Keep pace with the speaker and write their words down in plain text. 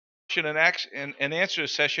and answer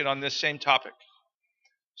session on this same topic.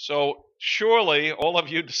 So surely all of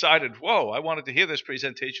you decided, whoa, I wanted to hear this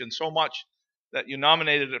presentation so much that you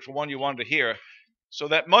nominated it for one you wanted to hear. So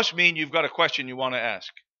that must mean you've got a question you want to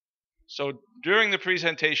ask. So during the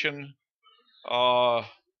presentation, and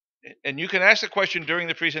you can ask the question during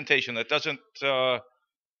the presentation. That doesn't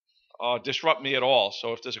disrupt me at all.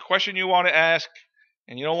 So if there's a question you want to ask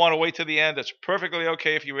and you don't want to wait to the end, that's perfectly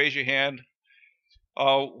okay if you raise your hand.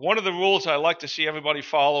 One of the rules I like to see everybody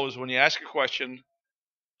follow is when you ask a question,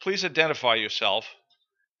 please identify yourself,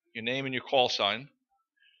 your name and your call sign.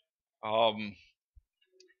 And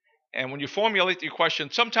when you formulate your question,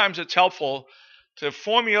 sometimes it's helpful to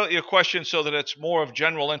formulate your question so that it's more of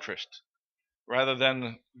general interest rather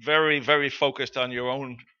than very, very focused on your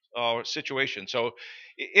own situation. So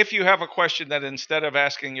if you have a question that instead of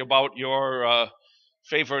asking about your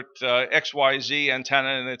favorite XYZ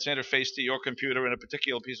antenna and its interface to your computer in a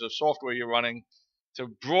particular piece of software you're running, to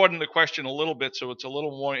broaden the question a little bit so it's a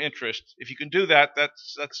little more interest. If you can do that,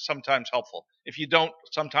 that's sometimes helpful. If you don't,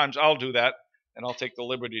 sometimes I'll do that, and I'll take the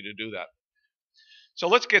liberty to do that. So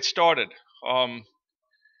let's get started.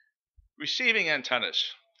 Receiving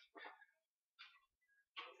antennas.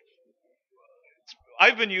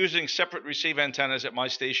 I've been using separate receive antennas at my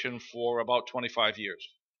station for about 25 years,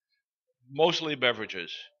 mostly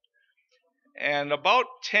beverages. And about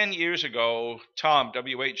 10 years ago, Tom,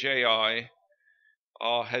 W-H-J-I,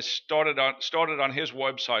 has started on his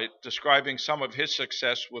website describing some of his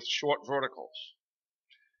success with short verticals.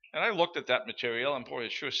 And I looked at that material, and boy,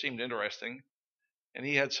 it sure seemed interesting. And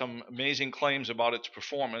he had some amazing claims about its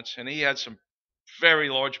performance, and he had some very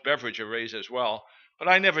large beverage arrays as well, but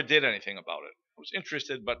I never did anything about it. I was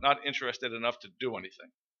interested, but not interested enough to do anything.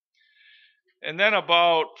 And then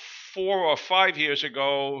about 4 or 5 years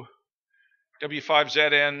ago,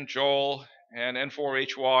 W5ZN, Joel, and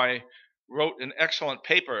N4HY wrote an excellent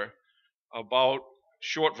paper about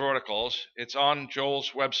short verticals. It's on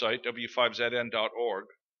Joel's website, w5zn.org.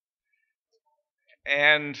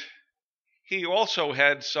 And he also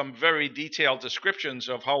had some very detailed descriptions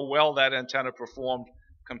of how well that antenna performed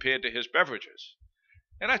compared to his beverages.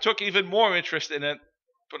 And I took even more interest in it,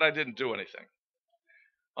 but I didn't do anything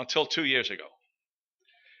until 2 years ago.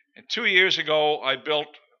 And 2 years ago, I built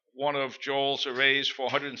one of Joel's arrays for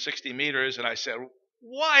 160 meters, and I said,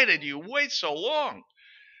 why did you wait so long?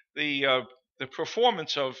 The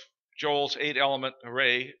performance of Joel's 8-element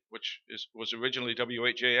array, which was originally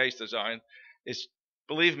WHJA's design, is,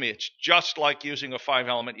 believe me, it's just like using a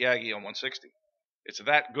 5-element Yagi on 160. It's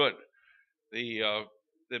that good.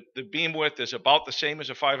 The beam width is about the same as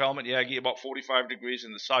a 5-element Yagi, about 45 degrees,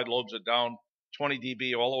 and the side lobes are down 20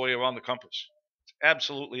 dB all the way around the compass. It's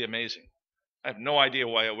absolutely amazing. I have no idea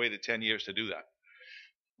why I waited 10 years to do that.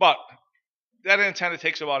 But that antenna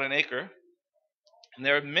takes about an acre, and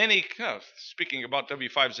there are many, speaking about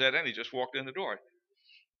W5ZN, he just walked in the door.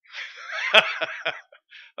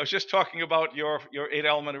 I was just talking about your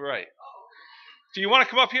 8-element array. Do you want to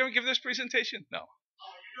come up here and give this presentation? No.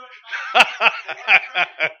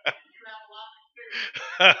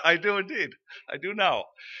 I do indeed. I do now.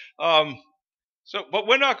 But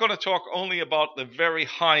we're not going to talk only about the very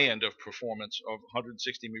high end of performance of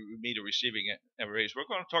 160 meter receiving arrays. We're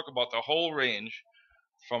going to talk about the whole range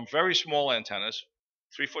from very small antennas,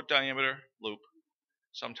 3-foot diameter loop,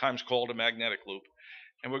 sometimes called a magnetic loop.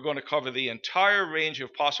 And we're going to cover the entire range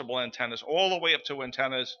of possible antennas, all the way up to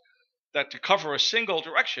antennas that to cover a single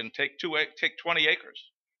direction take 20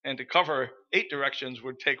 acres. And to cover 8 directions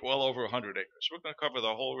would take well over 100 acres. So we're going to cover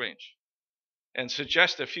the whole range and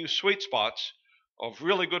suggest a few sweet spots of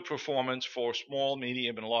really good performance for small,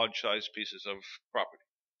 medium, and large size pieces of property.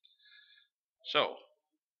 So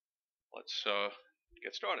let's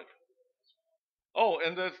get started. Oh,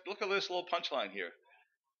 and look at this little punchline here.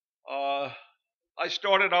 I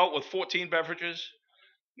started out with 14 beverages.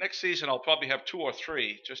 Next season I'll probably have 2 or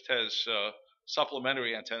 3, just as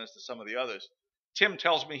supplementary antennas to some of the others. Tim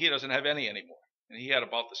tells me he doesn't have any anymore, and he had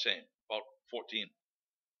about the same, about 14.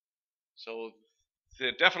 So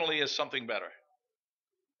there definitely is something better,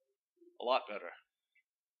 a lot better.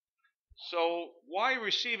 So why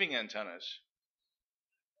receiving antennas?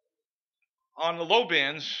 On the low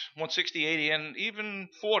bands, 160, 80, and even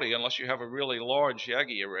 40, unless you have a really large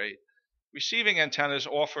Yagi array, receiving antennas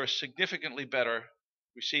offer significantly better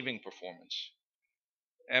receiving performance.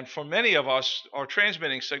 And for many of us, our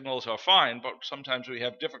transmitting signals are fine, but sometimes we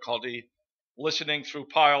have difficulty listening through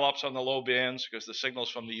pile-ups on the low bands because the signals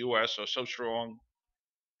from the US are so strong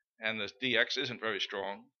and the DX isn't very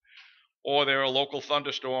strong. Or there are local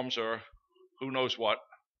thunderstorms or who knows what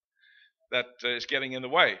that is getting in the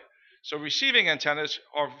way. So receiving antennas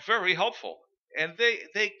are very helpful, and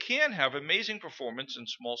they can have amazing performance in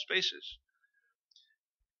small spaces.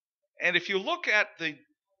 And if you look at the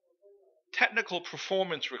technical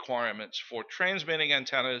performance requirements for transmitting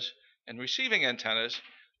antennas and receiving antennas,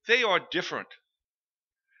 they are different.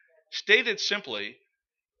 Stated simply,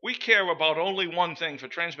 we care about only one thing for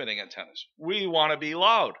transmitting antennas. We want to be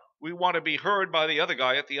loud. We want to be heard by the other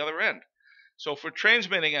guy at the other end. So for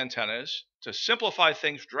transmitting antennas, to simplify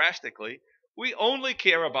things drastically, we only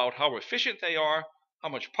care about how efficient they are, how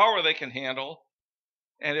much power they can handle,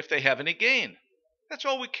 and if they have any gain. That's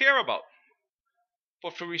all we care about.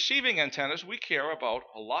 But for receiving antennas, we care about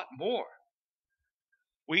a lot more.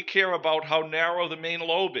 We care about how narrow the main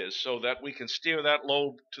lobe is so that we can steer that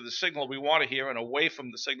lobe to the signal we want to hear and away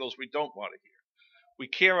from the signals we don't want to hear. We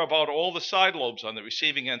care about all the side lobes on the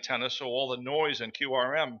receiving antenna so all the noise and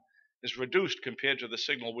QRM is reduced compared to the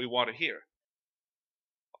signal we want to hear.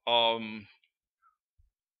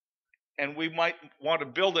 And we might want to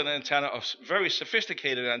build an antenna, a very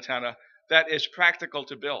sophisticated antenna that is practical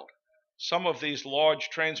to build. Some of these large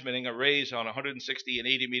transmitting arrays on 160 and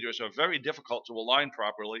 80 meters are very difficult to align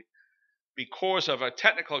properly because of a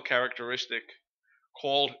technical characteristic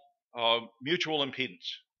called mutual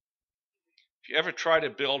impedance. If you ever try to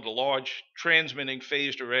build a large transmitting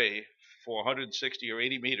phased array for 160 or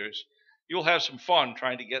 80 meters, you'll have some fun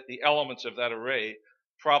trying to get the elements of that array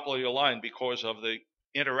properly aligned because of the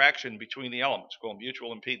interaction between the elements called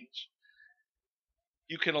mutual impedance.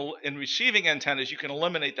 In receiving antennas, you can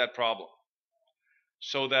eliminate that problem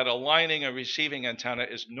so that aligning a receiving antenna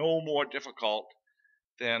is no more difficult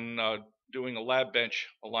than doing a lab bench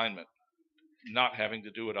alignment, not having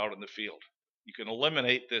to do it out in the field. You can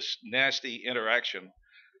eliminate this nasty interaction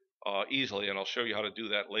easily, and I'll show you how to do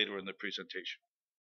that later in the presentation.